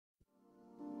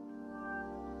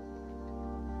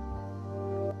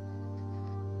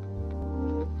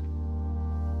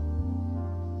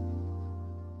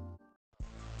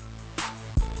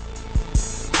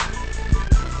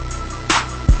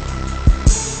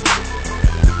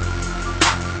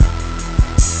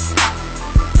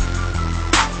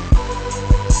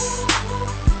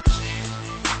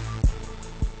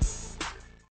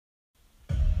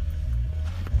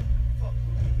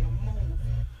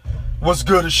What's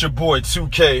good? It's your boy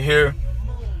 2K here.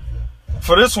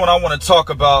 For this one, I want to talk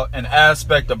about an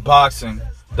aspect of boxing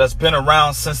that's been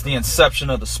around since the inception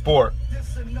of the sport.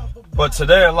 But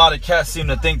today, a lot of cats seem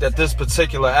to think that this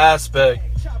particular aspect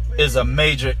is a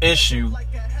major issue,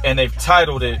 and they've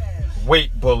titled it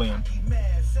weight bullying.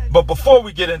 But before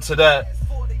we get into that,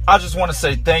 I just want to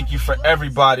say thank you for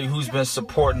everybody who's been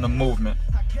supporting the movement.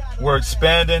 We're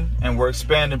expanding, and we're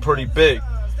expanding pretty big.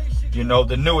 You know,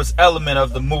 the newest element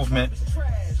of the movement,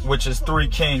 which is Three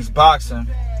Kings Boxing,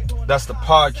 that's the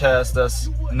podcast that's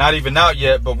not even out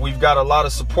yet, but we've got a lot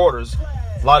of supporters.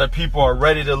 A lot of people are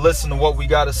ready to listen to what we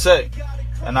got to say.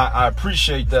 And I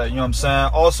appreciate that, you know what I'm saying?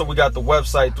 Also, we got the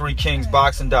website,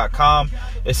 threekingsboxing.com.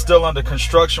 It's still under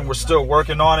construction. We're still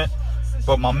working on it.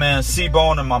 But my man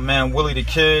C-Bone and my man Willie the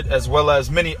Kid, as well as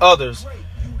many others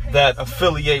that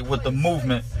affiliate with the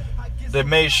movement, they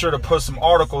made sure to put some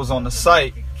articles on the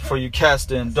site for you cats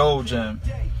to indulge in.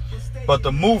 But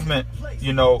the movement,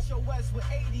 you know,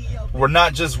 we're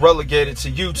not just relegated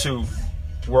to YouTube.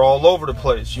 We're all over the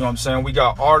place, you know what I'm saying? We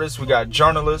got artists, we got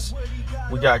journalists,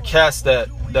 we got cats that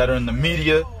are in the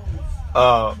media. You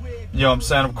know what I'm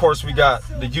saying? Of course, we got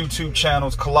the YouTube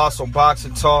channels, Colossal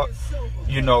Boxing Talk,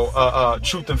 you know,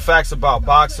 Truth and Facts About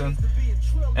Boxing,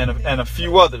 and a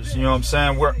few others, you know what I'm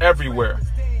saying? We're everywhere.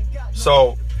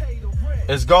 So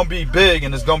it's gonna be big,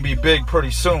 and it's gonna be big pretty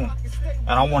soon.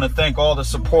 And I want to thank all the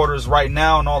supporters right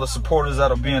now and all the supporters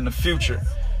that'll be in the future.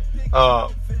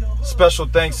 Special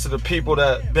thanks to the people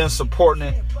that been supporting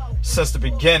it since the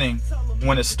beginning,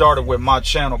 when it started with my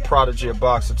channel, Prodigy of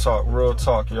Boxer Talk. Real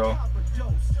talk, yo.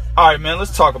 Alright, man,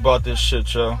 let's talk about this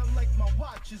shit, yo.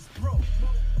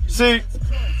 See,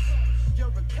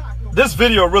 this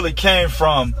video really came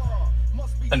from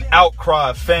an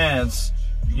outcry of fans,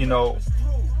 you know,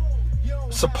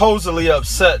 supposedly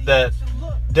upset that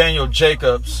Daniel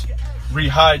Jacobs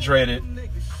rehydrated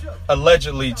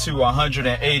allegedly to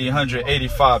 180,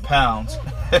 185 pounds.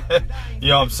 You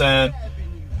know what I'm saying?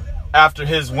 After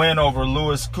his win over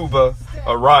Luis Cuba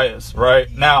Arias, right?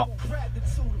 Now,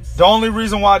 the only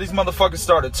reason why these motherfuckers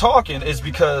started talking is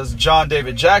because John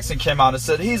David Jackson came out and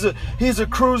said he's a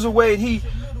cruiserweight.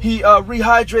 He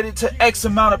rehydrated to X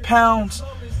amount of pounds,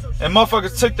 and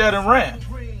motherfuckers took that and ran.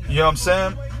 You know what I'm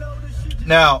saying?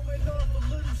 Now,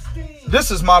 this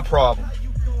is my problem.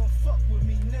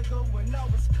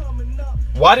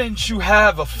 Why didn't you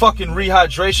have a fucking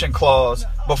rehydration clause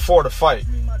before the fight,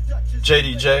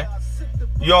 JDJ?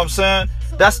 You know what I'm saying?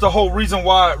 That's the whole reason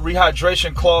why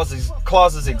rehydration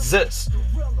clauses exist.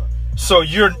 So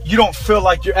you don't feel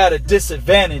like you're at a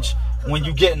disadvantage when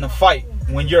you get in the fight,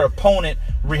 when your opponent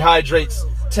rehydrates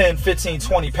 10, 15,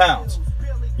 20 pounds.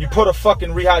 You put a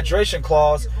fucking rehydration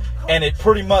clause, and it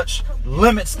pretty much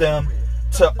limits them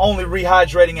to only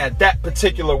rehydrating at that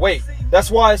particular weight.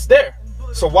 That's why it's there.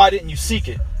 So why didn't you seek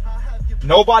it?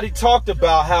 Nobody talked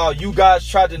about how you guys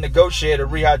tried to negotiate a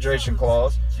rehydration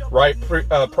clause, right,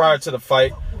 prior to the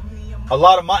fight. A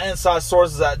lot of my inside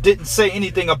sources didn't say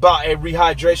anything about a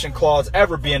rehydration clause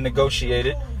ever being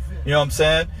negotiated. You know what I'm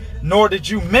saying? Nor did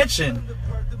you mention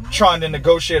trying to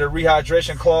negotiate a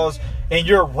rehydration clause in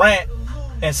your rant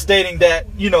and stating that,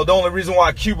 you know, the only reason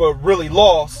why Cuba really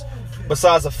lost,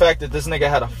 besides the fact that this nigga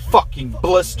had a fucking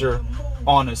blister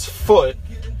on his foot,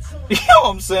 you know what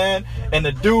I'm saying? And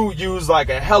the dude used like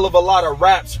a hell of a lot of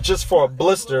raps just for a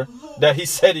blister that he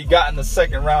said he got in the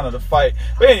second round of the fight.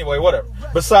 But anyway, whatever.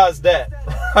 Besides that,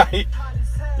 right?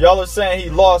 Y'all are saying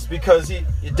he lost because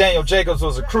Daniel Jacobs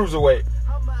was a cruiserweight.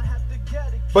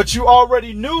 But you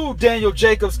already knew Daniel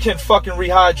Jacobs can fucking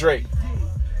rehydrate,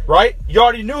 right? You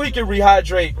already knew he could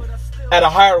rehydrate at a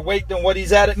higher weight than what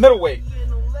he's at middleweight,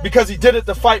 because he did it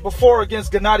the fight before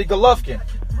against Gennady Golovkin,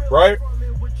 right?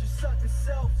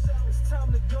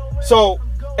 So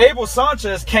Abel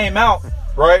Sanchez came out,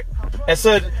 right, and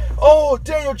said, oh,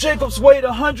 Daniel Jacobs weighed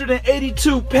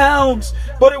 182 pounds,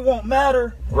 but it won't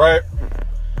matter, right?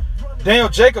 Daniel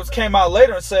Jacobs came out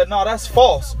later and said, no, that's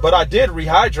false, but I did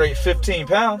rehydrate 15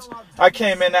 pounds. I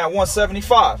came in at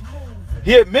 175.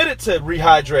 He admitted to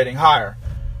rehydrating higher,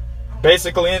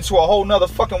 basically into a whole nother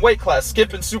fucking weight class,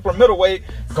 skipping super middleweight,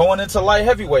 going into light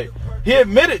heavyweight. He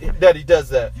admitted that he does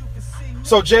that.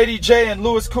 So JDJ and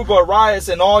Luis Cuba Arias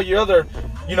and all your other,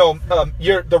 you know,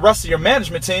 the rest of your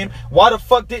management team, why the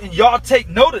fuck didn't y'all take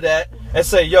note of that and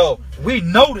say, yo, we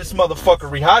know this motherfucker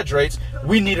rehydrates,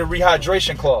 we need a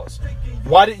rehydration clause?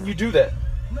 Why didn't you do that?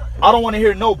 I don't want to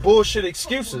hear no bullshit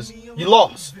excuses. You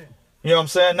lost. You know what I'm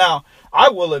saying? Now, I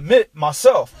will admit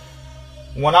myself,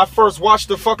 when I first watched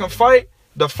the fucking fight,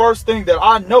 the first thing that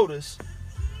I noticed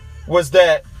was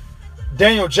that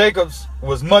Daniel Jacobs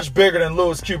was much bigger than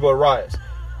Luis Cuba Arias.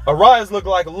 Arias looked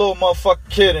like a little motherfucking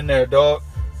kid in there, dog.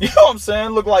 You know what I'm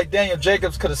saying? Looked like Daniel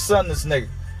Jacobs could have sunned this nigga.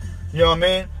 You know what I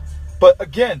mean? But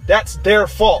again, that's their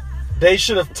fault. They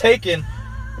should have taken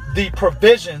the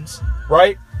provisions,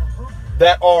 right,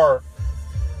 that are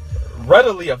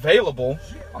readily available.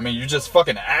 I mean, you just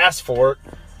fucking asked for it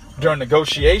during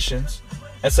negotiations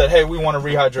and said, hey, we want a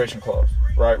rehydration clause,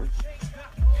 right?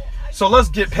 So let's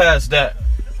get past that.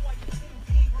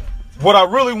 What I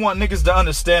really want niggas to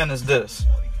understand is this.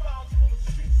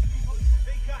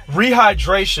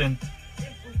 Rehydrating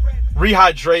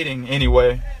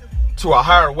anyway, to a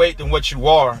higher weight than what you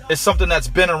are, is something that's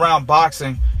been around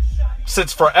boxing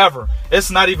since forever. It's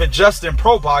not even just in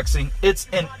pro boxing, it's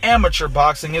in amateur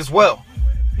boxing as well.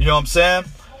 You know what I'm saying?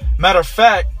 Matter of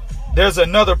fact, there's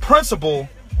another principle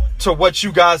to what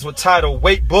you guys would title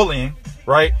weight bullying,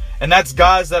 right? And that's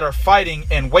guys that are fighting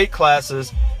in weight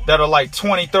classes that are like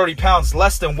 20, 30 pounds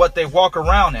less than what they walk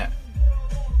around at.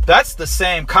 That's the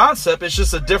same concept, it's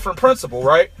just a different principle,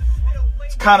 right?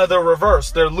 It's kind of the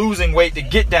reverse. They're losing weight to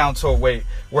get down to a weight,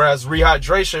 whereas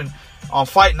rehydration on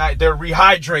fight night, they're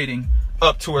rehydrating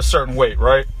up to a certain weight,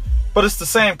 right? But it's the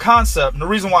same concept. And the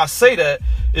reason why I say that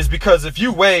is because if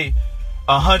you weigh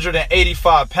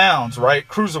 185 pounds, right,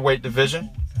 cruiserweight division,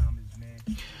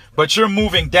 but you're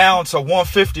moving down to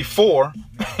 154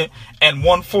 and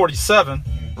 147,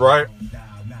 right?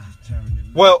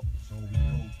 Well,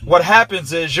 what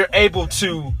happens is you're able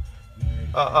to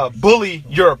bully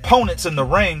your opponents in the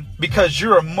ring because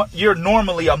you're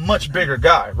normally a much bigger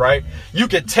guy, right? You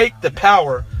could take the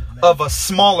power of a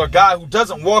smaller guy who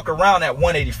doesn't walk around at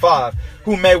 185,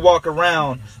 who may walk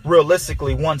around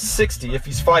realistically 160 if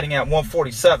he's fighting at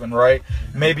 147, right?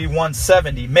 Maybe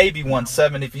 170, maybe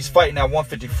 170 if he's fighting at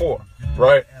 154,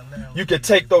 right? You could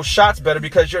take those shots better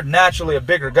because you're naturally a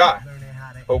bigger guy,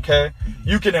 okay?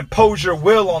 You can impose your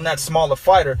will on that smaller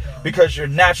fighter because you're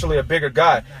naturally a bigger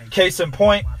guy. Case in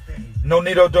point,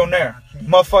 Nonito Donaire.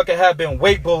 Motherfucker had been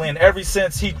weight bullying ever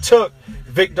since he took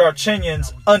Vic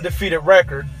Darchinyan's undefeated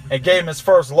record and gave him his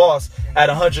first loss at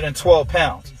 112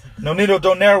 pounds. Nonito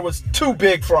Donaire was too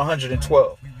big for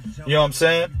 112. You know what I'm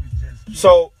saying?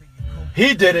 So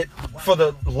he did it for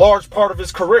the large part of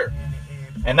his career.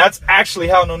 And that's actually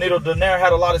how Nonito Donaire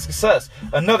had a lot of success.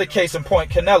 Another case in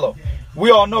point, Canelo.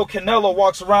 We all know Canelo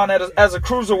walks around as a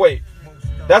cruiserweight.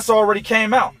 That's already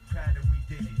came out.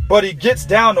 But he gets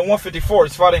down to 154.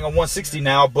 He's fighting at 160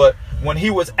 now. But when he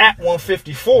was at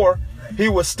 154, he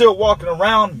was still walking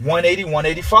around 180,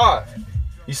 185.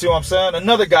 You see what I'm saying?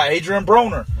 Another guy, Adrian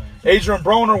Broner. Adrian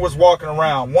Broner was walking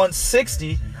around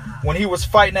 160 when he was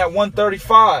fighting at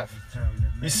 135.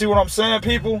 You see what I'm saying,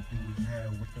 people?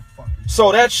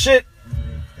 So that shit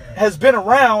has been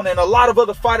around and a lot of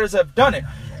other fighters have done it.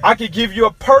 I could give you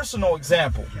a personal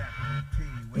example.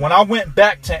 When I went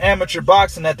back to amateur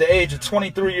boxing at the age of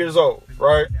 23 years old,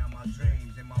 right?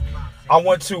 I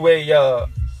went to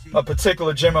a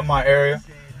particular gym in my area,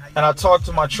 and I talked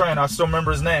to my trainer. I still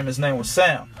remember his name. His name was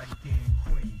Sam.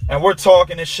 And we're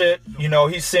talking and shit. You know,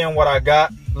 he's seeing what I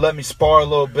got. Let me spar a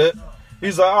little bit.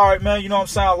 He's like, all right, man, you know what I'm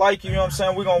saying? I like you, you know what I'm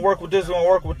saying? We're going to work with this, we're going to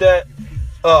work with that.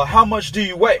 How much do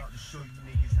you weigh?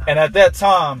 And at that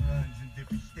time,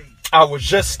 I was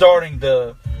just starting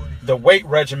the weight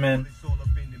regimen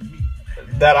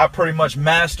that I pretty much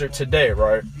mastered today,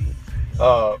 right?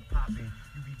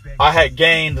 I had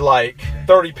gained like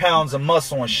 30 pounds of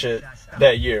muscle and shit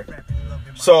that year.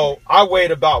 So I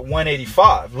weighed about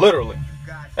 185, literally,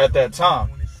 at that time.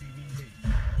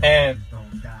 And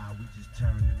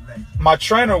my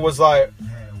trainer was like,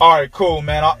 all right, cool,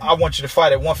 man, I want you to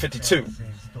fight at 152.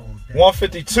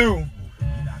 152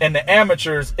 in the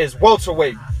amateurs is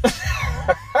welterweight.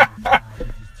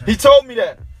 He told me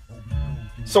that.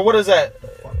 So what is that?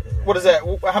 What is that?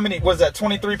 How many? Was that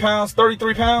 23 pounds?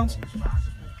 33 pounds?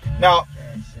 Now,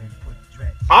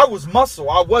 I was muscle.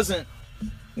 I wasn't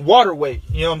water weight.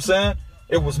 You know what I'm saying?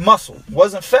 It was muscle. It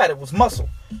wasn't fat. It was muscle.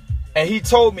 And he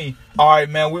told me, all right,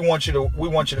 man, we want you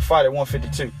to fight at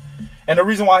 152. And the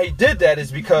reason why he did that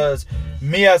is because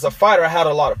me as a fighter, I had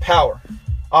a lot of power.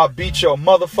 I'll beat your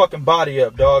motherfucking body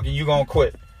up, dog, and you gonna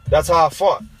quit. That's how I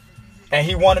fought. And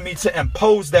he wanted me to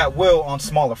impose that will on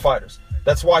smaller fighters.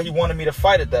 That's why he wanted me to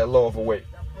fight at that low of a weight.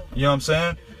 You know what I'm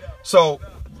saying? So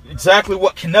exactly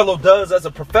what Canelo does as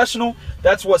a professional,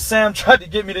 that's what Sam tried to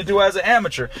get me to do as an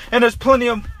amateur. And there's plenty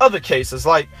of other cases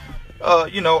like,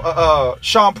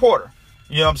 Sean Porter.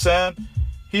 You know what I'm saying?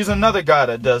 He's another guy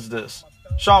that does this.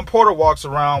 Sean Porter walks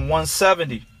around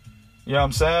 170. You know what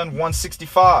I'm saying?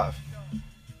 165.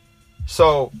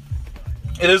 So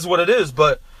it is what it is.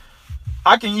 But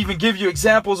I can even give you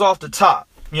examples off the top.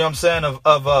 You know what I'm saying?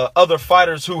 Of other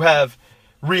fighters who have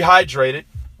rehydrated,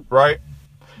 right?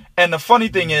 And the funny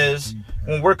thing is,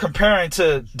 when we're comparing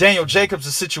to Daniel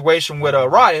Jacobs' situation with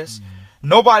Arias,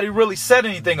 nobody really said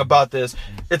anything about this.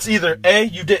 It's either A,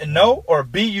 you didn't know, or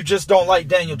B, you just don't like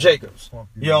Daniel Jacobs.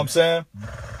 You know what I'm saying?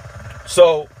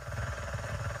 So,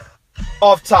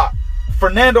 off top,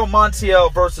 Fernando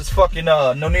Montiel versus fucking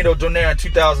Nonito Donaire in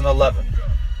 2011.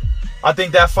 I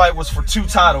think that fight was for 2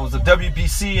 titles, the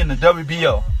WBC and the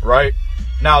WBO, right?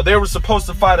 Now, they were supposed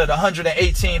to fight at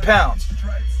 118 pounds.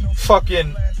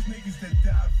 Fucking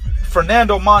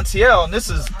Fernando Montiel, and this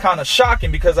is kind of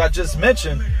shocking because I just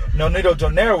mentioned Nonito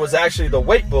Donaire was actually the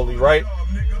weight bully, right?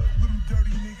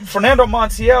 Fernando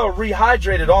Montiel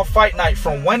rehydrated on fight night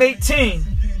from 118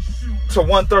 to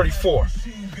 134.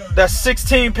 That's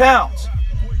 16 pounds.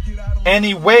 And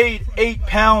he weighed 8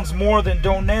 pounds more than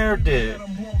Donaire did.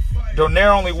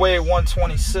 Donaire only weighed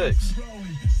 126.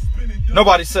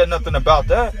 Nobody said nothing about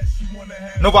that.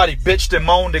 Nobody bitched and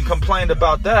moaned and complained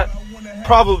about that.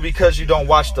 Probably because you don't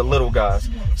watch the little guys.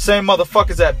 Same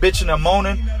motherfuckers that bitching and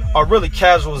moaning are really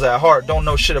casuals at heart, don't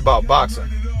know shit about boxing.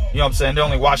 You know what I'm saying? They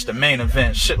only watch the main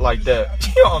event, shit like that.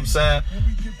 You know what I'm saying?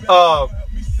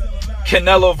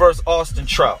 Canelo versus Austin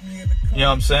Trout. You know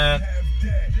what I'm saying?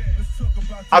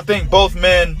 I think both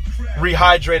men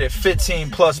rehydrated 15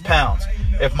 plus pounds.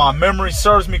 If my memory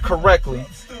serves me correctly,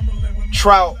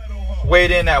 Trout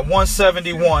weighed in at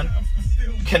 171.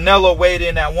 Canelo weighed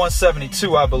in at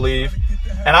 172, I believe.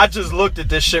 And I just looked at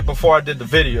this shit before I did the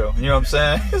video. You know what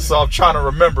I'm saying? So I'm trying to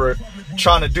remember it.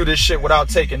 Trying to do this shit without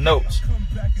taking notes.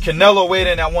 Canelo weighed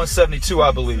in at 172,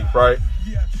 I believe, right?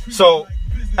 So,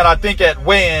 and I think at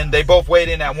weigh-in, they both weighed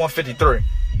in at 153.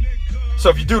 So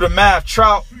if you do the math,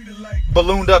 Trout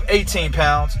ballooned up 18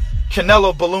 pounds.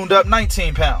 Canelo ballooned up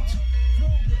 19 pounds.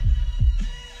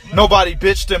 Nobody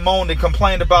bitched and moaned and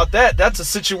complained about that. That's a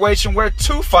situation where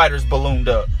 2 fighters ballooned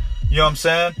up. You know what I'm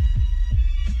saying?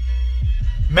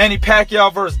 Manny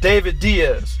Pacquiao versus David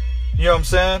Diaz. You know what I'm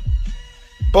saying?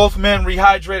 Both men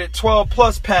rehydrated 12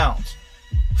 plus pounds.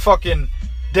 Fucking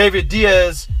David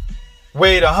Diaz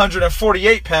weighed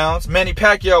 148 pounds. Manny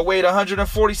Pacquiao weighed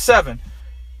 147.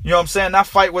 You know what I'm saying? That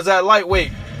fight was at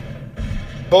lightweight.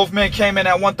 Both men came in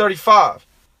at 135.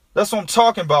 That's what I'm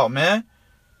talking about, man.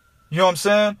 You know what I'm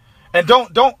saying? And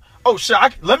don't, oh shit,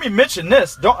 let me mention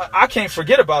this. I can't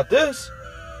forget about this.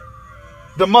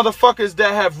 The motherfuckers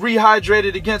that have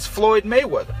rehydrated against Floyd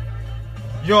Mayweather.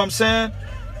 You know what I'm saying?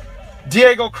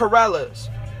 Diego Corrales.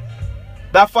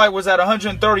 That fight was at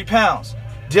 130 pounds.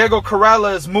 Diego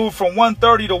Corrales moved from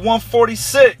 130 to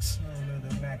 146.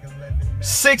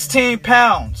 16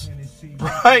 pounds.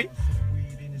 Right?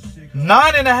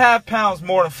 9.5 pounds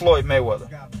more than Floyd Mayweather.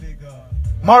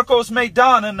 Marcos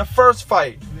Maidana in the first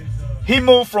fight, he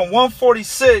moved from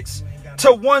 146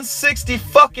 to 160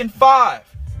 fucking 5.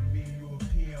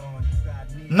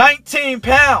 19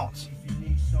 pounds.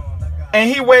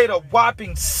 And he weighed a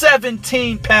whopping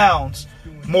 17 pounds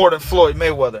more than Floyd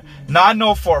Mayweather. Now I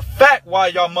know for a fact why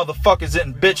y'all motherfuckers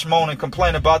didn't bitch, moan, and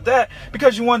complain about that.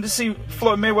 Because you wanted to see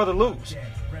Floyd Mayweather lose.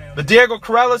 The Diego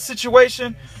Corrales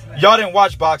situation, y'all didn't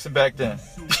watch boxing back then.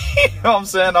 You know what I'm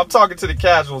saying? I'm talking to the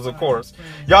casuals, of course.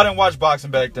 Y'all didn't watch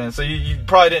boxing back then, so you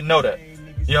probably didn't know that.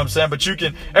 You know what I'm saying? But you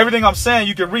can, everything I'm saying,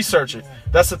 you can research it.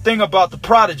 That's the thing about the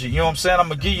Prodigy. You know what I'm saying? I'm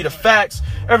going to give you the facts.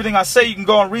 Everything I say, you can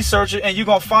go and research it, and you're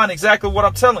going to find exactly what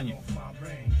I'm telling you.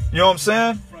 You know what I'm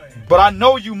saying? But I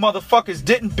know you motherfuckers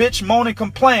didn't bitch, moan, and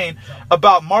complain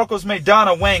about Marcos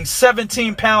Maidana weighing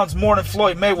 17 pounds more than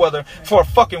Floyd Mayweather for a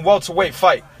fucking welterweight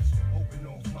fight.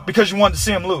 Because you wanted to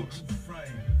see him lose.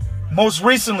 Most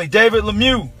recently, David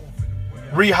Lemieux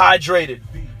rehydrated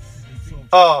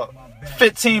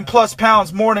 15 plus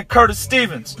pounds more than Curtis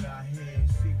Stevens.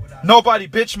 Nobody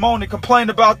bitch, moaned, and complained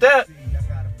about that.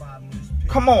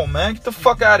 Come on, man. Get the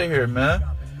fuck out of here, man.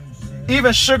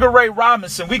 Even Sugar Ray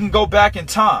Robinson, we can go back in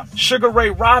time. Sugar Ray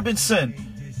Robinson,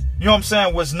 you know what I'm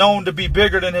saying, was known to be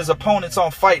bigger than his opponents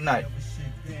on fight night.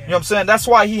 You know what I'm saying? That's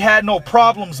why he had no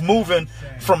problems moving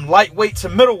from lightweight to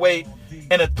middleweight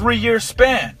in a 3-year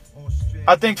span.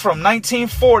 I think from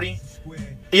 1940,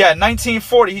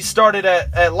 he started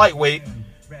at lightweight,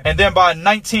 and then by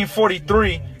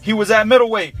 1943, he was at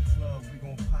middleweight.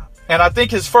 And I think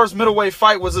his first middleweight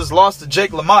fight was his loss to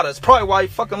Jake LaMotta. It's probably why he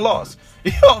fucking lost.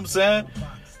 You know what I'm saying?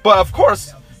 But of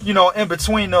course, you know, in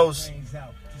between those,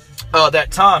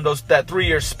 that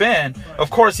 3-year span,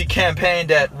 of course he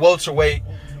campaigned at welterweight,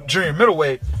 junior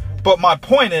middleweight. But my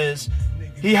point is,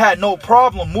 he had no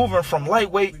problem moving from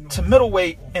lightweight to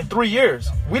middleweight in 3 years.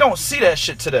 We don't see that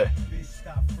shit today.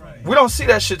 We don't see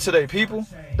that shit today, people.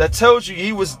 That tells you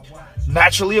he was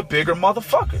naturally a bigger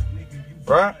motherfucker.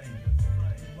 Right?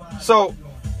 So,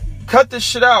 cut this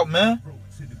shit out, man.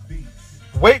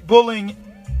 weight bullying,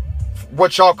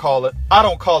 what y'all call it, I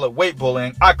don't call it weight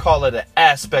bullying. I call it an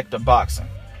aspect of boxing.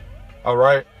 All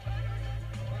right?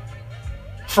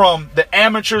 From the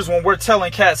amateurs, when we're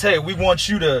telling cats, hey, we want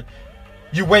you to,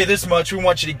 you weigh this much, we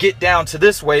want you to get down to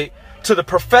this weight, to the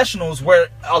professionals where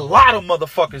a lot of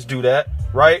motherfuckers do that,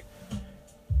 right?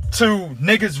 To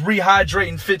niggas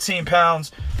rehydrating 15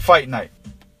 pounds fight night.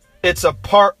 It's a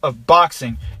part of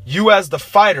boxing. You as the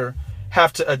fighter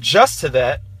have to adjust to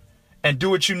that and do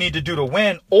what you need to do to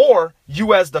win, or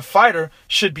you as the fighter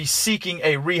should be seeking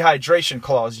a rehydration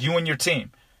clause. You and your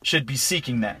team should be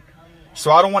seeking that.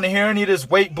 So I don't want to hear any of this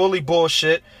weight bully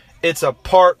bullshit. It's a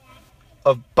part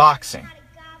of boxing.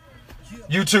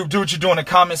 YouTube, do what you do in the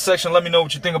comment section. Let me know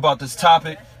what you think about this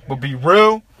topic. But be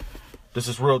real. This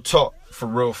is real talk for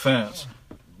real fans.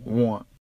 1.